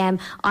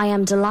I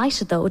am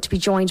delighted, though, to be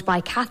joined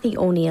by Cathy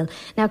O'Neill.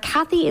 Now,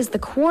 Cathy is the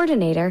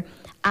coordinator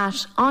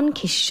at An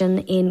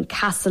Chistin in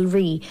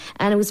Castlerea,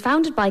 and it was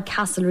founded by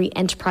Castlerea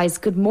Enterprise.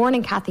 Good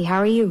morning, Cathy. How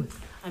are you?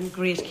 I'm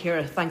great,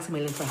 Ciara. Thanks a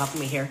million for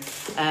having me here.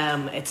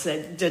 It's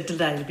a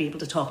delight to be able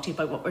to talk to you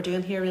about what we're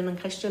doing here in An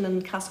Chistin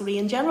and Castlerea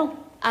in general.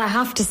 And I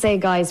have to say,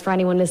 guys, for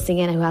anyone listening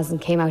in who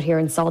hasn't came out here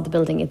and saw the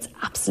building, it's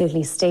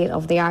absolutely state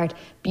of the art.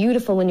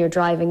 Beautiful when you're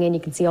driving in, you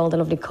can see all the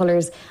lovely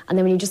colours. And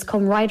then when you just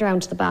come right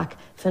around to the back,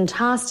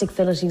 fantastic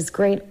facilities,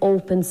 great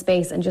open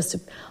space, and just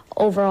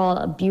overall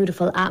a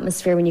beautiful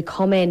atmosphere when you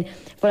come in.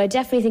 But I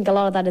definitely think a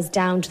lot of that is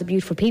down to the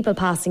beautiful people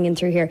passing in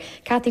through here.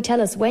 Cathy, tell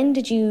us, when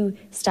did you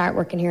start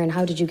working here and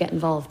how did you get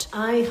involved?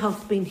 I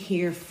have been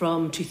here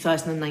from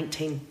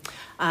 2019.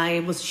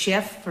 I was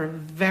chef for a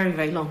very,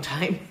 very long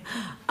time,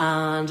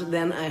 and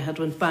then I had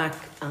went back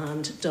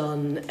and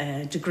done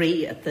a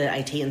degree at the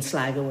IT in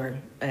Sligo, or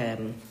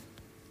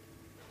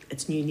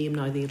its new name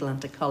now, the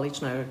Atlantic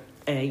College now,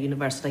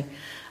 University,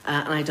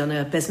 and I done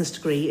a business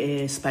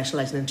degree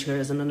specialising in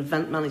tourism and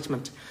event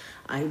management.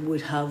 I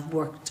would have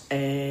worked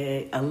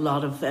a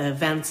lot of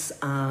events,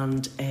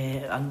 and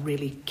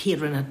really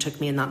catering had took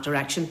me in that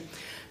direction.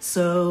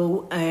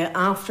 So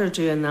after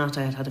doing that,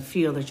 I had a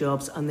few other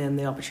jobs, and then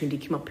the opportunity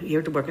came up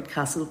here to work at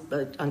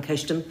An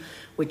Chistin,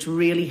 which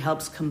really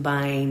helps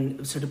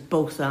combine sort of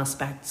both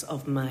aspects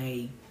of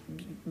my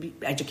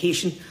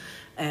education,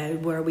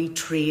 where we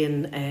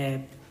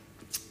train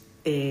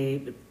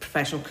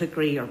professional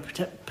cookery, or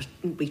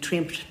we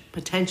train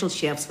potential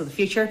chefs for the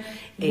future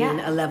in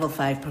a level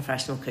 5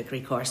 professional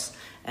cookery course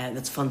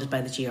that's funded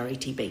by the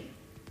GRETB.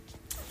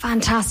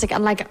 Fantastic.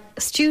 And like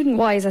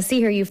student-wise, I see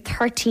here you've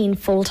 13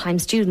 full-time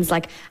students.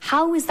 Like,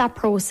 how is that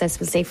process,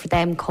 we'll say, for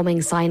them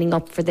signing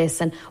up for this,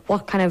 and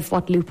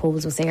what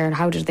loopholes was there, and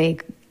how did they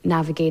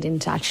navigate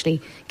into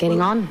actually getting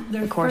on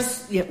the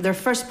course? Their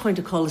first point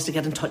of call is to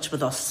get in touch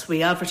with us.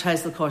 We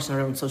advertise the course on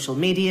our own social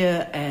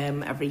media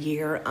every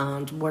year,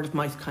 and word of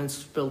mouth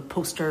counts, we'll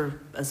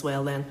poster as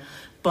well then.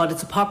 But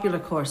it's a popular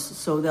course,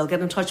 so they'll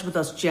get in touch with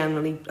us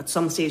generally at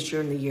some stage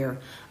during the year,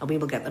 and we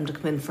will get them to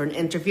come in for an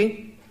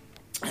interview,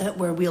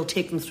 where we'll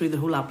take them through the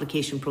whole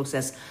application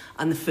process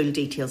and the full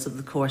details of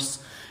the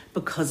course,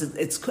 because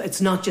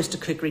it's not just a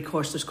cookery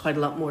course. There's quite a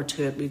lot more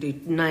to it. We do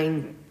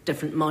 9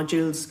 different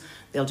modules.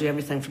 They'll do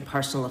everything from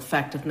personal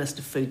effectiveness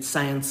to food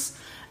science,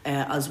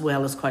 as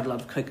well as quite a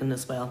lot of cooking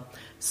as well.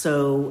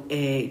 So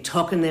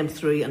talking them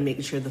through and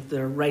making sure that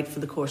they're right for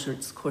the course, or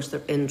it's the course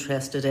they're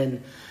interested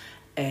in,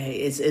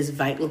 is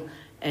vital.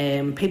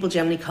 People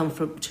generally come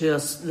to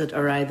us that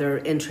are either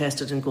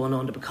interested in going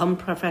on to become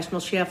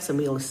professional chefs, and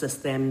we'll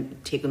assist them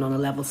taking on a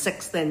level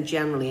 6 then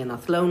generally in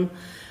Athlone,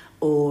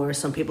 or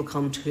some people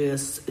come to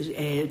us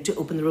to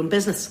open their own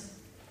business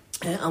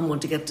and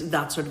want to get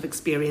that sort of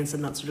experience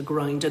and that sort of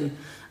grounding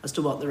as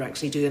to what they're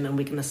actually doing, and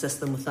we can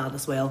assist them with that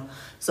as well.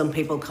 Some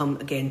people come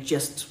again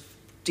just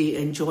to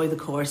enjoy the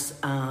course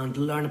and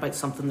learn about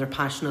something they're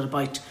passionate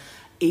about,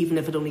 even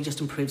if it only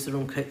just improves their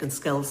own cooking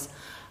skills.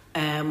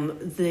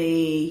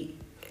 The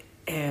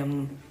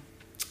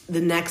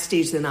next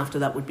stage then after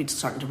that would be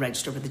starting to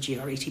register with the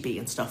GRETB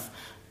and stuff.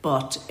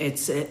 But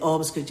it's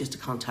always good just to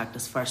contact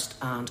us first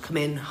and come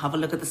in, have a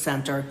look at the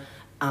centre,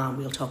 and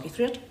we'll talk you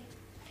through it.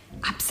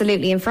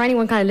 Absolutely. And for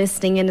anyone kind of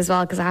listening in as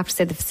well, because I have to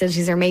say the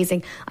facilities are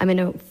amazing. I'm in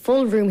a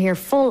full room here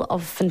full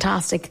of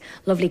fantastic,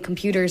 lovely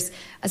computers.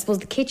 I suppose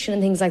the kitchen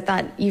and things like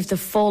that, you've the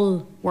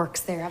full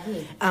works there, haven't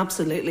you?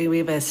 Absolutely. We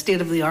have a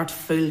state-of-the-art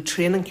full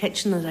training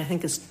kitchen that I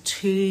think is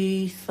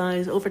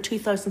over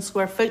 2,000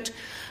 square foot.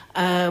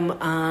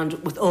 And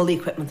with all the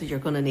equipment that you're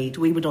going to need.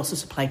 We would also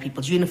supply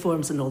people's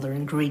uniforms and all their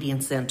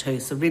ingredients then too.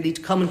 So really,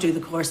 to come and do the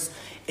course,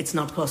 it's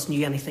not costing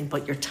you anything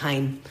but your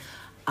time.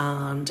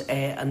 And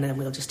then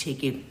we'll just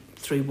take you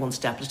through one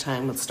step at a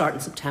time. We'll start in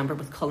September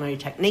with culinary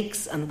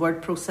techniques and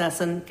word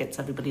processing, gets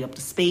everybody up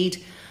to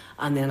speed.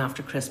 And then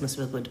after Christmas,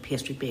 we'll go into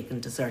pastry, bake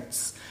and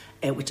desserts,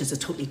 which is a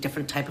totally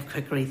different type of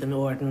cookery than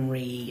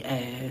ordinary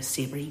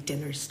savoury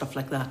dinners, stuff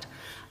like that.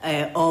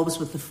 Always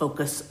with the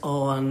focus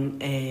on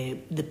a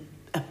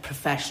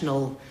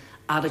professional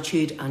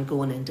attitude and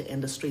going into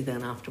industry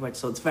then afterwards.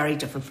 So it's very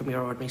different from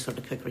your ordinary sort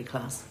of cookery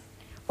class.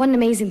 What an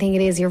amazing thing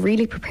it is. You're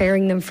really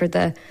preparing them for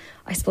the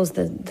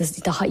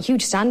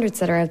huge standards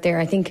that are out there.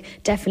 I think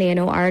definitely, I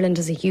know Ireland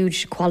has a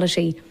huge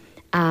quality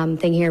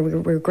thing here.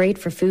 We're great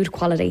for food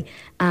quality.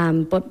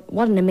 But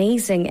what an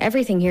amazing,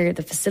 everything here,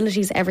 the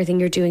facilities, everything,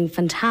 you're doing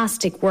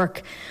fantastic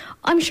work.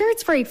 I'm sure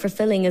it's very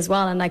fulfilling as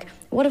well. And like,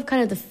 what have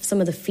kind of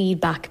some of the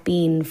feedback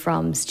been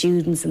from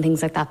students and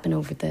things like that been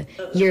over the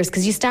years?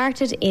 Because you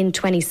started in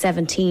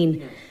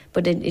 2017,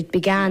 but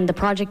the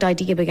project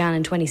idea began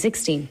in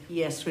 2016.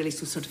 Yes, really.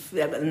 So sort of,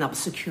 and that was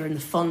securing the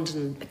fund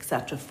and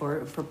etc.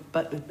 for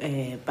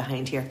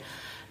behind here.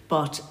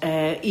 But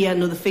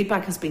the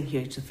feedback has been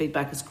huge. The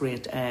feedback is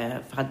great.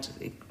 I've had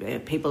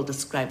people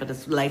describe it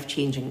as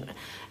life-changing.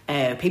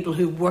 People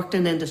who worked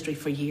in industry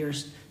for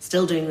years,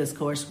 still doing this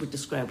course, would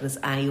describe it as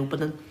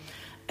eye-opening.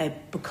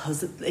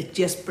 because it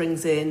just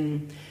brings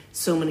in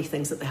so many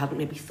things that they hadn't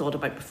maybe thought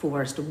about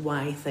before as to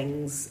why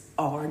things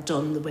are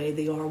done the way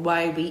they are,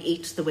 why we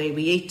eat the way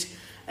we eat,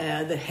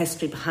 the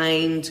history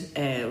behind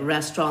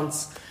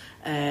restaurants,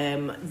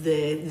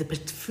 the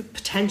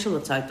potential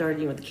that's out there.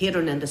 The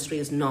catering industry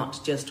is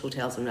not just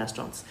hotels and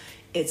restaurants.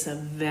 It's a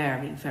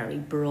very, very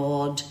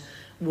broad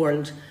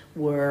world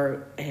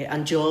where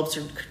and jobs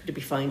are to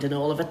be found in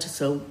all of it.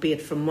 So be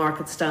it from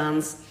market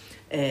stands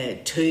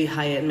to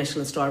high-end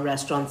Michelin star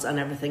restaurants and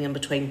everything in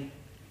between.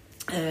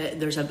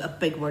 There's a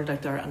big world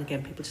out there, and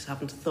again, people just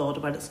haven't thought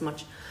about it so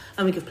much.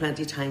 And we give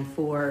plenty of time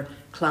for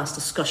class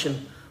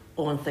discussion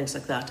on things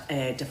like that,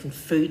 different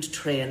food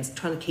trends,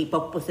 trying to keep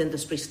up with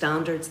industry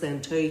standards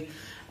then too.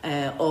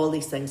 All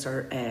these things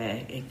are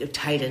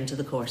tied into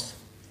the course.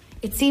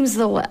 It seems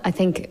though, I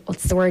think,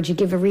 what's the word, you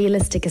give a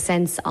realistic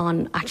sense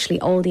on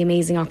actually all the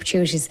amazing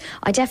opportunities.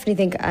 I definitely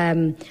think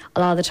a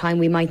lot of the time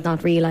we might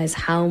not realise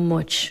how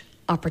much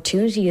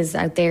opportunity is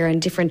out there, and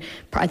different,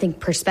 I think,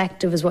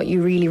 perspective is what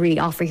you really, really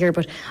offer here.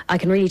 But I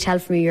can really tell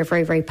from you, you're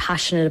very, very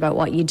passionate about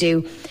what you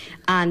do.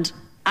 And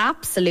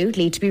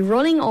absolutely, to be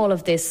running all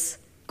of this,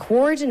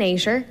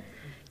 coordinator,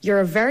 you're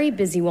a very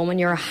busy woman,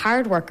 you're a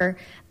hard worker,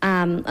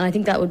 and I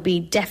think that would be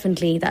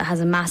definitely, that has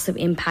a massive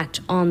impact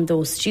on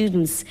those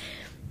students.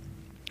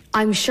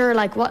 I'm sure,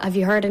 what have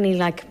you heard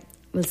any,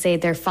 we'll say,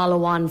 their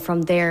follow-on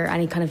from there,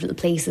 any kind of little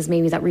places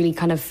maybe that really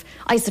kind of,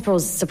 I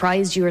suppose,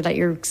 surprised you or that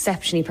you're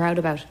exceptionally proud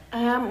about?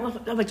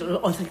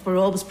 I think we're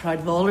always proud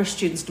of all our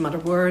students, no matter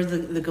where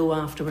they go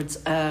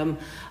afterwards.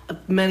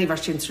 Many of our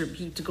students are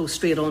to go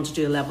straight on to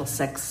do a level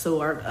 6,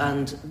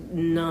 and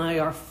now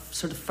our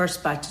sort of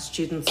first batch of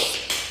students,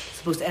 I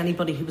suppose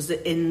anybody who was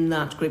in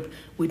that group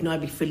would now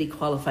be fully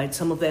qualified.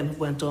 Some of them have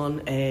went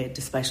on to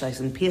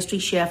specialise in pastry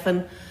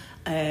chefing,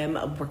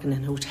 working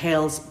in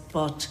hotels,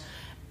 but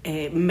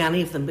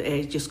many of them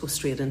just go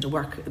straight into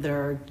work.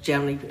 They're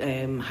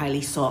generally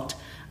highly sought,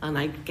 and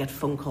I get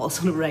phone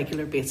calls on a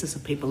regular basis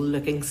of people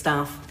looking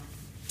staff,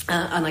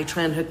 and I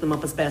try and hook them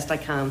up as best I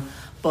can,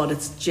 but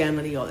it's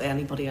generally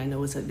anybody I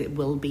know it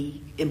will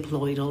be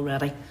employed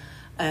already.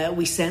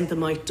 We send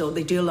them out,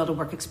 they do a lot of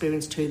work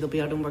experience too. They'll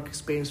be out on work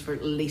experience for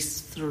at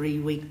least 3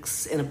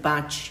 weeks in a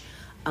batch,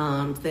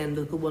 and then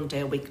they'll go 1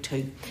 day a week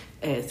too,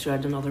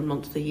 throughout another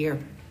month of the year.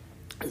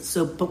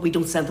 So, but we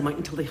don't send them out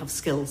until they have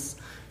skills.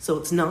 So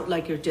it's not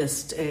like you're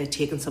just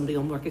taking somebody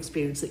on work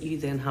experience that you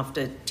then have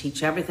to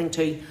teach everything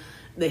to.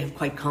 They have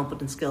quite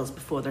competent skills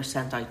before they're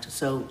sent out.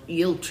 So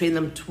you'll train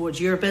them towards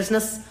your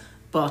business,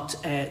 but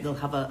they'll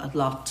have a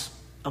lot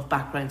of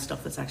background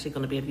stuff that's actually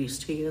going to be of use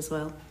to you as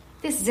well.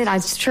 This is it. I'm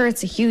sure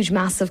it's a huge,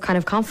 massive kind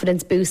of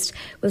confidence boost.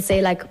 We'll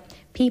say,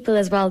 people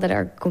as well that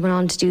are going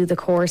on to do the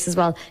course as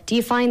well. Do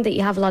you find that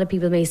you have a lot of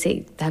people may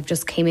say that have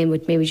just came in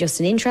with maybe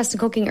just an interest in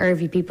cooking, or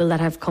have you people that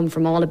have come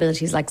from all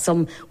abilities, like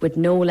some with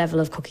no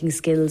level of cooking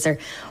skills, or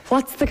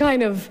what's the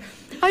kind of,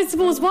 I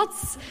suppose,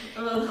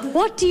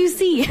 what do you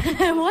see?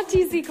 What do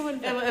you see coming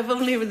from? If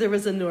only there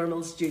was a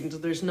normal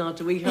student. There's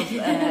not. We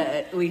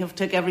have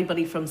took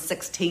everybody from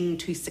 16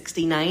 to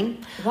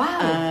 69.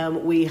 Wow.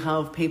 We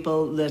have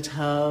people that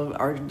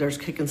their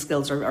cooking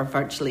skills are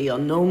virtually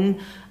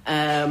unknown.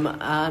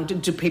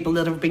 And to people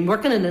that have been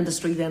working in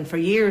industry then for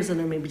years and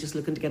are maybe just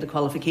looking to get a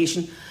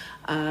qualification.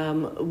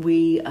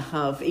 We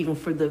have, even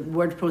for the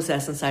word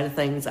processing side of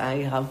things,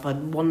 I have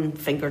had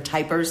 1-finger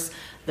typers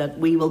that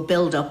we will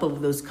build up over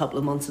those couple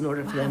of months in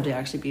order for them to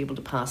actually be able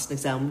to pass an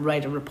exam,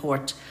 write a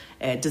report,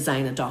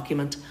 design a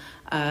document.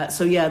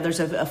 So yeah, there's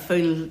a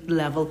full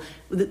level.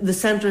 The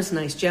centre is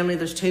nice. Generally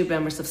there's 2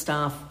 members of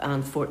staff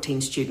and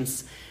 14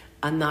 students,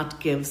 and that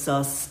gives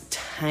us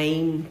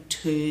time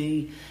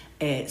to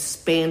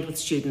spend with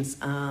students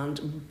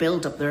and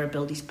build up their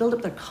abilities, build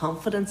up their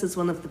confidence is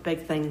one of the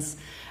big things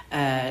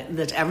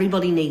that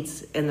everybody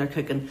needs in their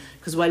cooking.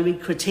 Because while we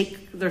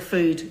critique their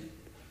food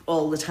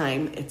all the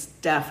time, it's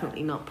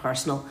definitely not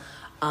personal,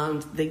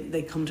 and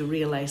they come to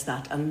realise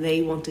that, and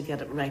they want to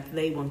get it right,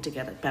 they want to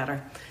get it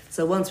better.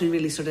 So once we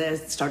really sort of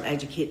start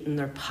educating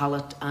their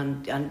palate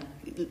and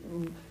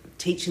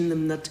teaching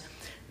them that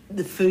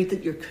the food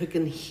that you're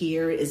cooking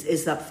here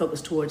is that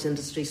focus towards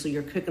industry, so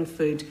you're cooking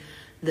food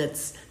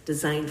that's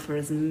designed for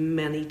as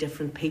many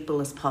different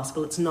people as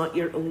possible. It's not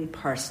your own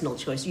personal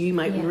choice. You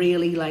might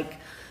really like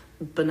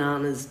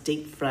bananas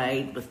deep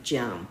fried with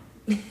jam,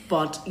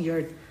 but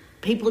your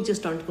people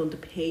just aren't going to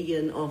pay you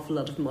an awful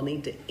lot of money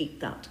to eat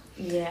that.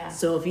 Yeah.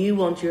 So if you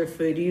want your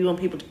food, you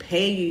want people to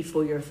pay you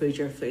for your food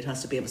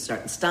has to be of a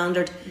certain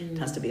standard, it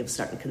has to be of a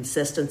certain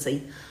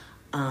consistency,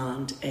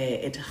 and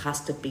it has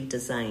to be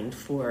designed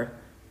for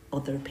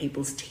other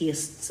people's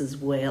tastes as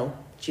well.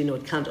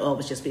 It can't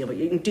always just be about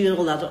you. You can do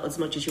all that as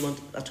much as you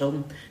want at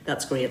home.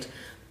 That's great.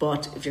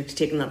 But if you're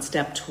taking that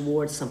step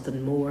towards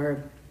something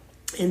more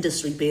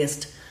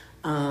industry-based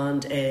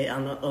and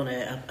on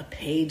a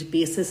paid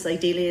basis,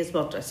 ideally, is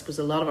what I suppose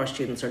a lot of our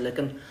students are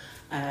looking.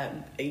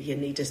 You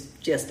need to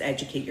just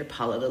educate your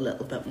palate a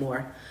little bit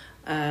more.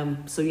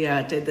 So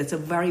yeah, it's a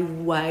very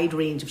wide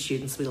range of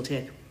students we'll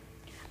take.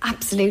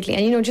 Absolutely.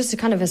 And, just a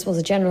kind of, I suppose,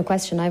 a general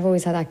question. I've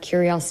always had that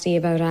curiosity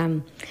about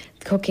the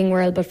cooking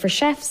world, but for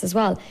chefs as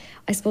well,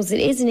 I suppose it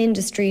is an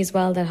industry as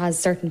well that has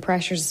certain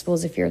pressures. I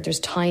suppose there's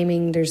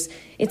timing,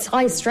 it's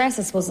high stress,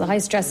 I suppose, the high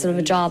stress of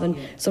a job, and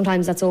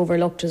sometimes that's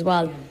overlooked as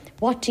well.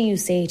 What do you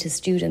say to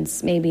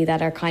students maybe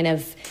that are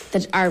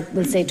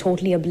we'll say,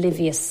 totally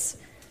oblivious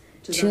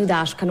to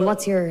that? Kind of,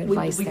 what's your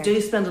advice there? We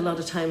do spend a lot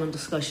of time on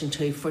discussion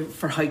too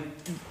for how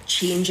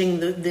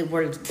changing the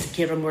world, the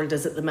catering world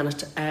is at the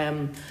minute.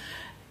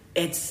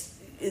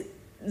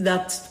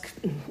 That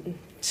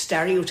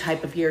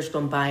stereotype of years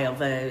gone by of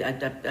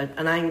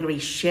an angry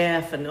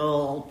chef and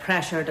all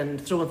pressured and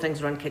throwing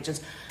things around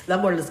kitchens.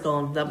 That world is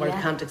gone. That world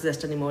can't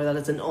exist anymore. That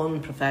is an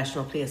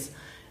unprofessional place.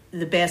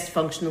 The best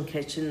functioning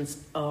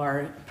kitchens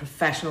are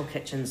professional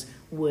kitchens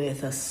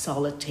with a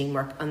solid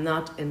teamwork, and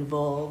that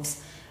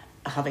involves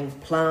having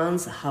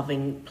plans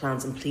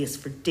in place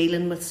for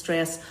dealing with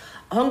stress.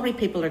 Hungry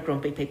people are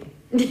grumpy people.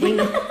 We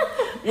know.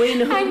 We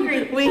know.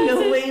 Hungry. We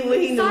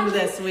know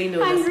this. We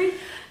know this.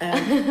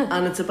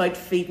 And it's about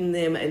feeding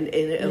them and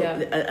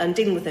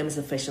dealing with them as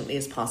efficiently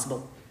as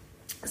possible.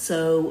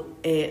 So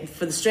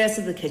for the stress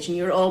of the kitchen,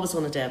 you're always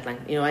on a deadline.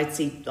 I'd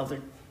see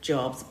other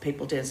jobs that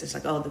people do. It's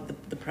like,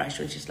 the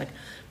pressure is just like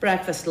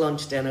breakfast,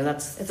 lunch, dinner.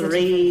 That's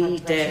 3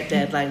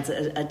 deadlines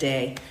a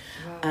day.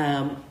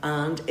 Wow.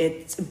 And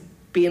it's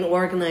being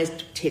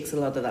organised takes a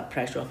lot of that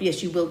pressure off.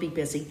 Yes, you will be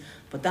busy,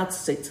 but that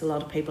suits a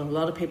lot of people. A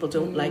lot of people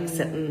don't like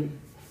sitting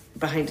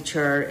behind a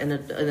chair in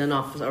an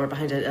office or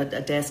behind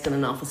a desk in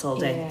an office all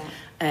day.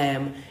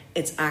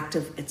 It's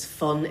active, it's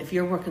fun. If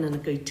you're working in a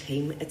good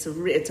team, it's a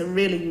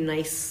really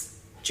nice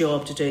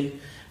job to do.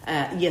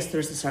 Yes,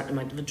 there's a certain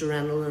amount of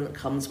adrenaline that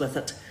comes with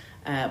it,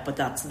 but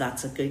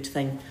that's a good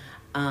thing.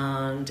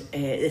 And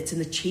it's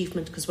an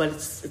achievement, because while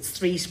it's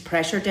 3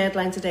 pressure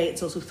deadlines a day,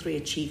 it's also 3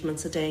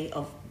 achievements a day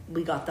of,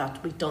 we got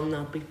that, we done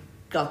that, we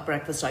got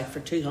breakfast out for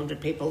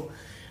 200 people,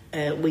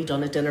 we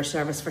done a dinner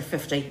service for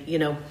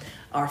 50,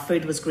 our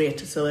food was great.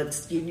 So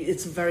it's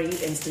a very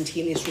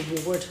instantaneous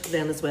reward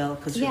then as well,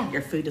 because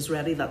your food is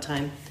ready that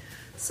time.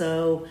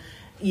 So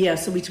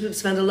so we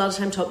spend a lot of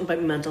time talking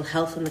about mental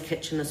health in the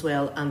kitchen as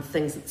well, and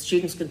things that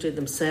students can do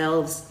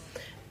themselves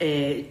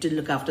to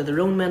look after their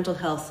own mental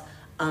health,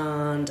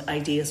 and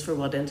ideas for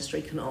what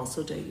industry can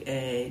also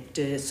do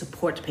to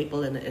support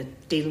people in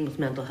dealing with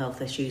mental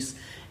health issues,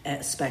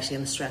 especially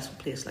in a stressful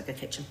place like a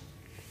kitchen.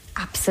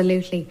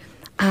 Absolutely.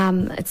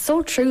 It's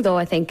so true, though.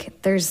 I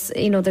think there's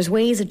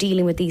ways of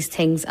dealing with these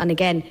things, and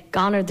again,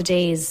 gone are the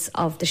days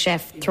of the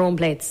chef throwing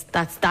plates.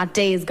 That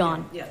day is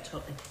gone. Yeah,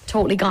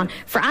 totally gone.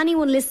 For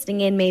anyone listening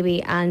in,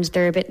 maybe, and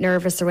they're a bit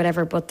nervous or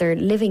whatever, but they're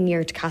living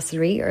near to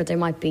Castlereagh, or they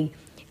might be,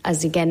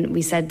 as again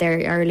we said there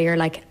earlier,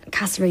 like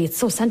Castlereagh, it's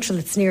so central,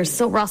 it's near.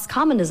 So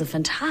Roscommon is a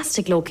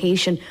fantastic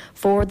location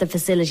for the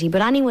facility.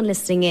 But anyone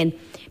listening in,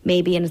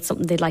 maybe, and it's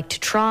something they'd like to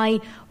try,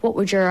 what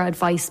would your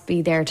advice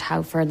be there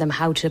for them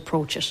how to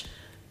approach it?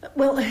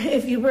 Well,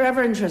 if you were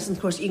ever interested, of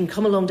course, you can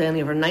come along to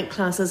any of our night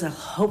classes. I'll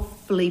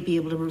hopefully be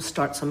able to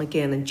start some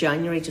again in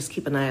January. Just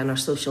keep an eye on our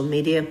social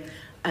media.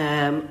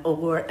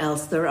 Or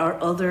else there are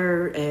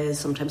other,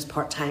 sometimes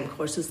part-time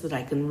courses that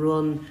I can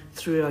run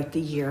throughout the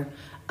year.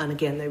 And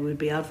again, they would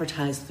be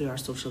advertised through our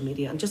social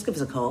media. And just give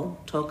us a call,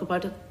 talk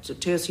about it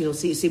to us,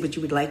 see what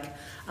you would like.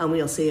 And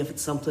we'll see if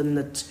it's something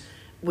that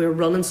we're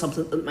running,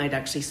 something that might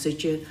actually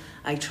suit you.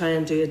 I try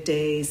and do a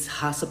day's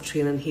HACCP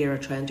training here. I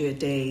try and do a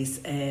day's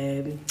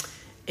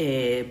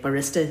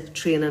barista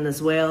training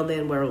as well,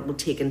 then where we're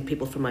taking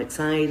people from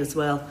outside as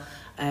well,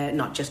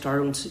 not just our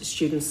own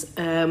students.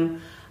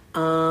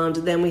 And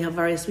then we have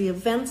various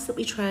events that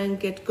we try and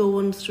get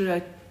going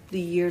throughout the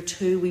year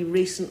too. We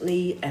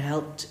recently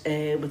helped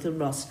with the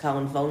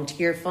Roscommon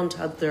Volunteer Fund,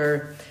 had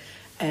their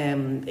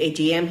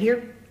AGM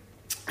here.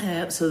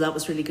 So that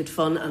was really good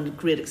fun and a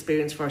great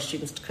experience for our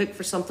students to cook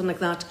for something like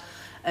that.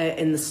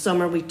 In the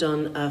summer, we've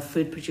done a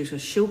Food Producer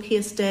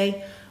Showcase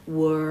Day,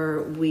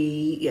 where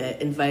we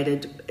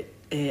invited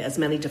as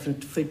many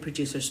different food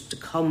producers to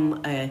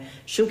come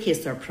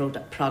showcase their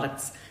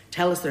products,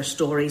 tell us their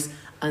stories,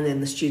 and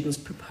then the students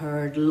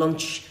prepared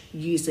lunch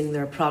using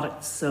their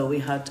products. So we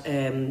had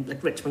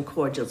like Richmond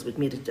cordials. We'd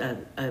made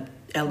a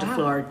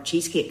elderflower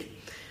cheesecake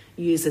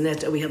using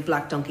it. We have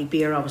Black Donkey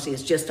beer, obviously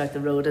it's just out the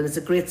road, and it's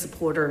a great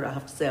supporter, I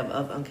have to say,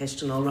 of An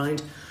Chistin all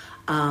round.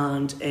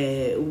 And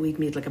we'd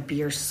made like a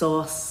beer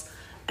sauce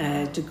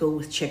to go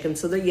with chicken.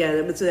 So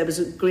it was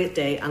a great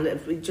day, and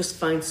we just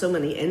found so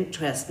many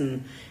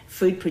interesting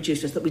food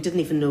producers that we didn't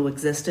even know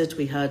existed.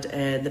 We had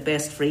the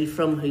Best Free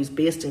From, who's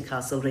based in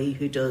Castlereagh,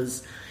 who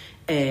does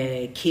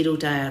keto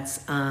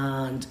diets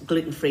and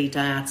gluten-free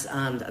diets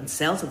and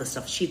sells all the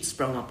stuff. She'd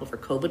sprung up over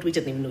COVID. We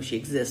didn't even know she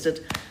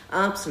existed.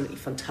 Absolutely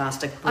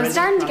fantastic. I'm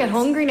starting to get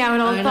hungry now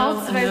and all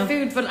thoughts about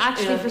food, but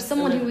actually for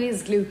someone who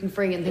is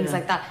gluten-free and things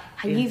like that,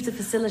 use the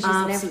facilities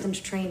and everything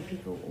to train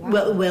people.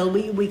 Wow. Well,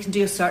 we can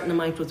do a certain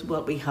amount with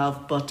what we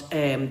have, but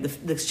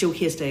the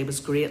showcase day was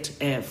great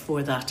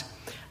for that.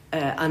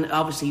 And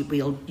obviously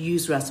we'll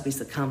use recipes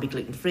that can be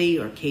gluten-free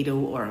or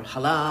keto or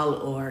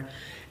halal or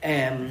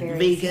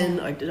vegan.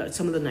 Or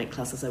some of the night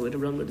classes I would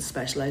have run would have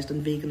specialised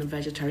in vegan and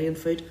vegetarian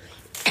food.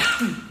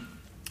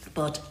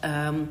 But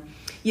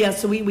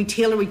so we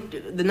tailor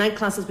the night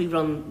classes we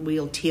run.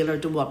 We'll tailor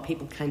to what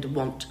people kind of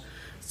want.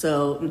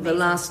 So the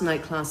last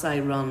night class I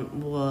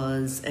run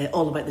was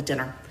all about the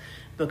dinner,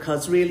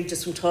 because really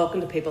just from talking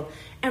to people,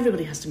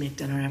 everybody has to make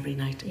dinner every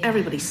night. Yeah.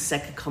 Everybody's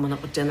sick of coming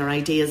up with dinner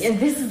ideas. Yeah,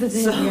 this is the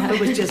thing. So it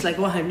was just like,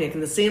 well, I'm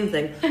making the same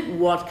thing.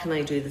 What can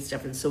I do that's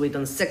different? So we've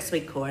done a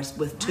 6-week course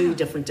with 2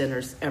 different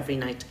dinners every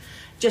night,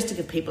 just to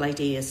give people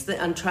ideas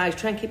and try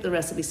and keep the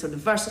recipes sort of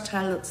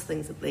versatile. It's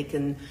things that they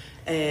can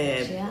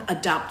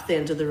adapt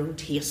then to their own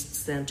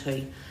tastes then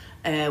too.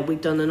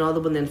 We've done another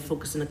one then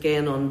focusing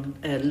again on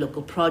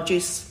local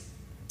produce,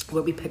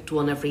 where we picked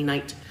one every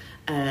night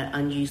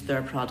and used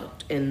their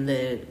product in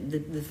the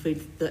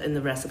food, in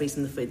the recipes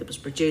and the food that was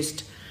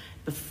produced.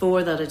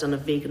 Before that, I'd done a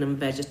vegan and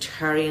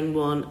vegetarian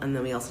one, and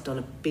then we also done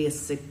a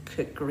basic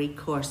cookery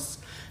course.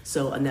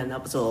 And then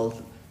that was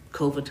all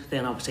COVID.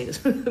 Then obviously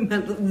it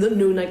meant the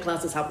no night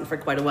classes happened for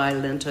quite a while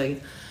then too.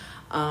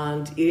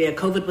 And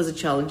COVID was a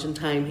challenging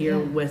time here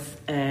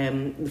with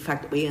the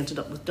fact that we ended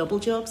up with double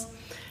jobs.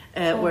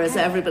 Whereas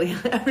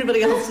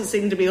everybody else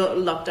seemed to be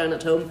locked down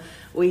at home.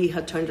 We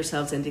had turned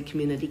ourselves into a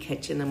community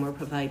kitchen, and we're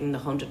providing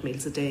 100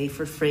 meals a day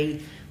for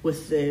free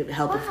with the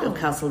help of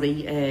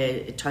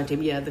Castlereagh town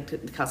team. Yeah, the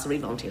Castlereagh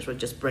volunteers were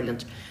just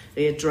brilliant.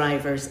 They had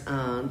drivers,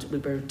 and we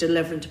were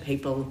delivering to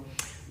people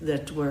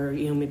that were,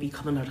 maybe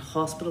coming out of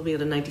hospital. We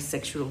had a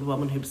 96-year-old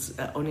woman who was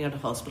only out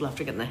of hospital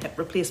after getting a hip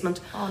replacement,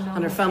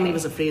 and her family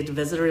was afraid to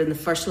visit her in the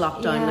first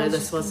lockdown.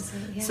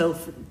 So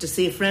to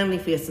see a friendly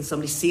face and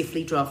somebody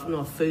safely dropping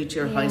off food to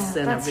your house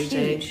then every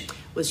day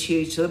was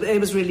huge. So it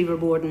was really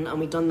rewarding, and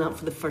we'd done that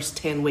for the first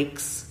 10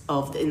 weeks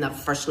in that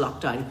first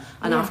lockdown,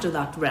 and after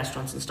that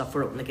restaurants and stuff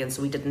were open again,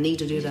 so we didn't need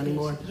to do it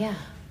anymore.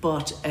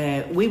 But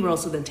we were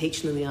also then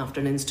teaching in the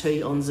afternoons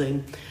too on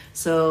Zoom.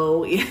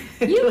 So you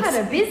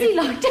had a busy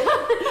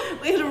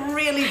lockdown. We had a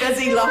really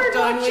busy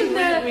lockdown.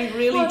 We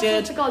really did.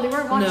 What's it called? You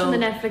weren't watching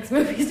the Netflix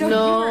movies.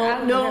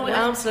 No,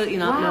 absolutely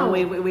not. Wow.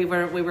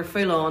 No, we were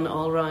full on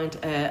all round.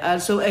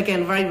 So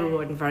again, very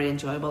rewarding, very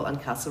enjoyable. And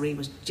Castlereagh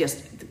was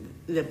just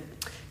the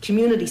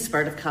community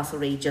spirit of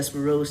Castlereagh just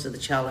rose to the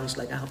challenge.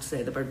 Like I have to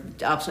say, they were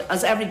absolutely,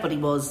 as everybody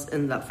was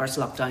in that first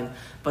lockdown,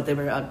 but they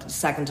were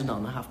second to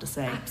none. I have to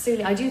say,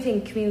 absolutely. I do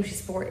think community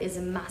sport is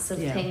a massive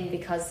thing,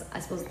 because I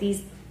suppose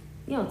these,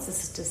 it's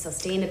just the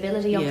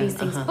sustainability of these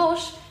things.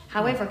 But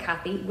however,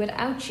 Cathy,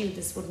 without you,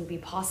 this wouldn't be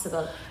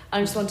possible.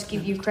 I just want to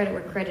give you credit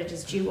where credit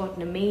is due. What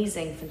an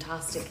amazing,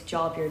 fantastic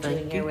job you're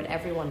doing here with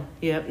everyone.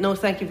 Yeah, no,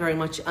 thank you very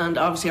much. And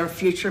obviously our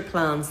future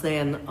plans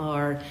then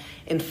are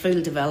in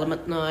full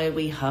development now.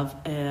 We have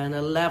an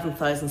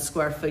 11,000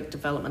 square foot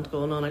development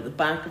going on at the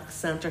back of the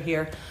centre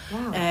here.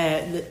 Wow.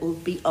 That will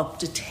be up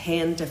to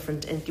 10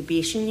 different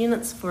incubation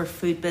units for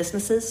food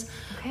businesses,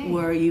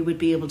 where you would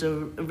be able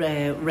to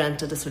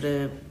rent at a sort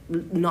of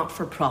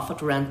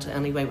not-for-profit rent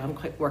anyway. We haven't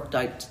quite worked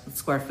out the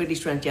square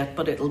footage rent yet,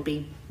 but it'll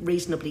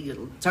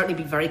certainly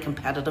be very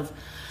competitive.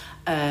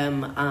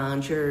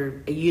 And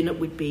your unit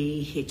would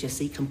be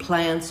HSE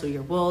compliant, so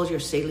your walls, your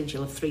ceilings,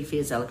 you'll have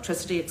 3-phase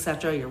electricity,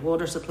 etc., your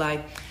water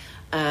supply,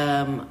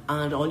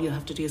 and all you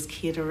have to do is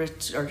cater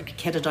it or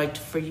kit it out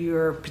for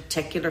your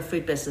particular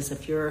food business.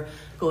 If you're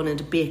going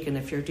into baking,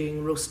 if you're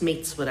doing roast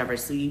meats, whatever,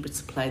 so you would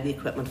supply the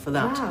equipment for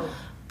that. Wow.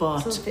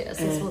 But so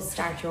this will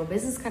start your own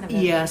business kind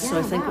of so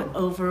I think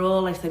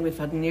overall we've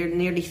had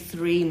nearly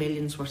 3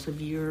 million's worth of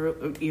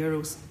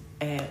euros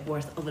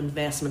worth of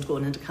investment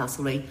going into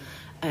Castlereagh.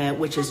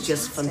 Which is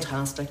just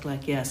fantastic.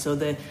 So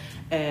the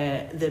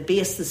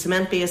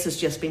cement base has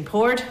just been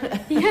poured,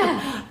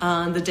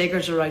 and the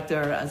diggers are out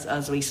there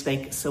as we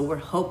speak. So we're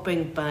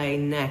hoping by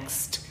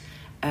next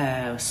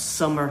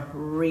summer,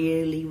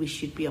 really, we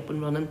should be up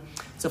and running.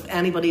 So if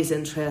anybody is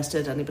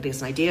interested, anybody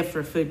has an idea for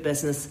a food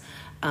business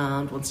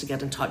and wants to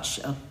get in touch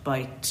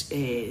about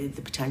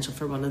the potential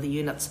for one of the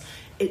units,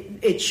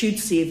 it should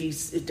save you.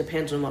 It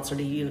depends on what sort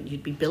of unit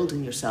you'd be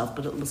building yourself,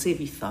 but it will save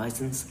you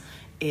thousands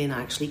in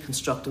actually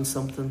constructing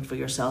something for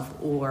yourself,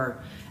 or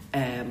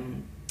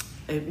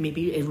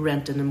maybe a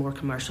rent in a more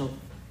commercial,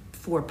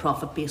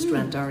 for-profit based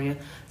rent area.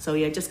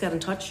 So just get in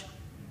touch.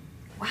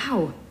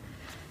 Wow.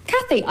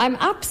 Cathy, I'm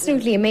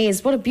absolutely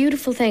amazed. What a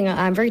beautiful thing.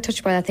 I'm very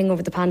touched by that thing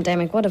over the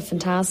pandemic. What a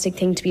fantastic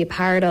thing to be a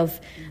part of.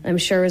 I'm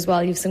sure as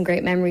well you have some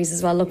great memories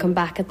as well looking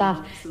back at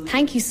that. Absolutely.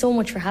 Thank you so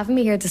much for having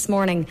me here this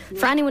morning.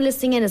 For anyone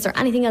listening in, is there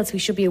anything else we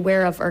should be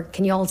aware of, or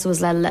can you also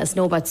as well let us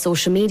know about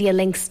social media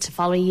links to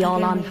follow you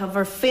all on? We have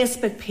our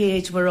Facebook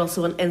page. We're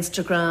also on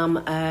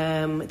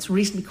Instagram. It's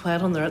reasonably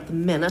quiet on there at the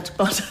minute,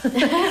 but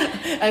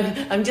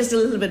I'm just a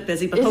little bit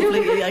busy, but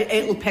hopefully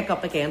it'll pick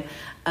up again.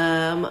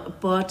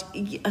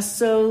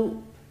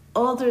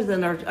 Other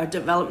than our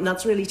development,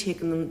 that's really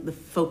taken the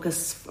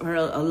focus for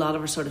a lot of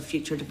our sort of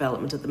future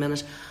development at the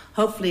minute.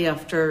 Hopefully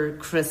after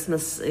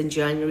Christmas in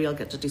January I'll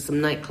get to do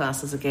some night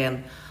classes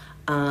again,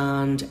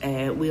 and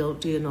we'll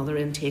do another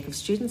intake of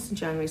students in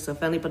January. So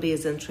if anybody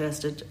is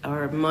interested,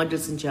 our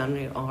modules in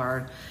January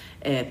are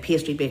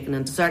pastry, baking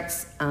and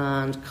desserts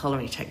and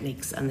culinary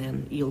techniques, and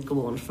then you'll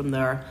go on from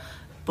there.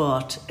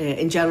 But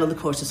in general the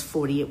course is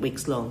 48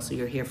 weeks long, so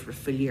you're here for a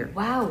full year.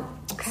 Wow,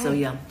 okay. So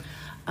yeah.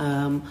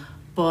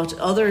 But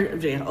other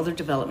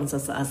developments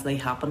as they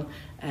happen,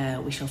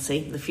 we shall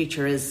see. The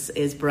future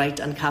is bright,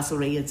 and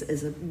Castlereagh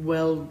is a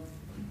well,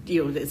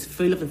 it's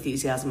full of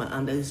enthusiasm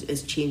and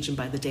is changing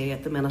by the day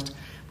at the minute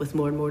with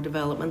more and more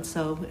development.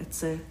 So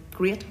it's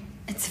great.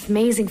 It's an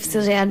amazing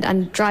facility,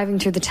 and driving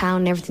through the town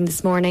and everything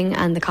this morning,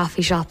 and the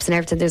coffee shops and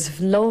everything, there's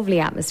a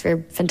lovely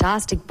atmosphere,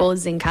 fantastic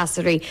buzz in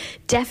Castlereagh.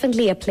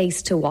 Definitely a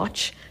place to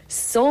watch.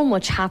 So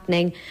much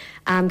happening.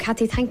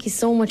 Cathy, thank you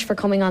so much for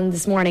coming on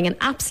this morning. An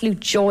absolute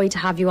joy to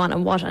have you on,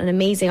 and what an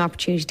amazing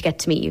opportunity to get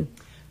to meet you.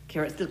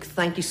 Ciara, look,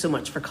 thank you so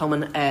much for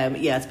coming.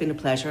 It's been a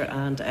pleasure,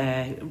 and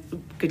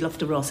good luck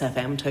to Ross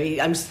FM too.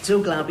 I'm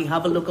so glad we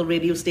have a local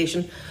radio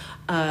station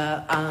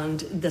and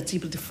that's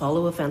able to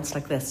follow events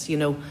like this,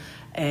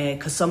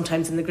 because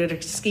sometimes in the greater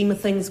scheme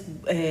of things,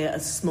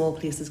 small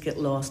places get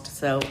lost.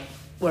 So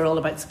we're all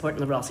about supporting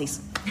the Rossies.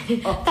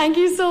 Thank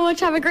you so much.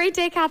 Have a great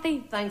day,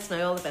 Cathy. Thanks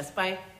now. All the best. Bye.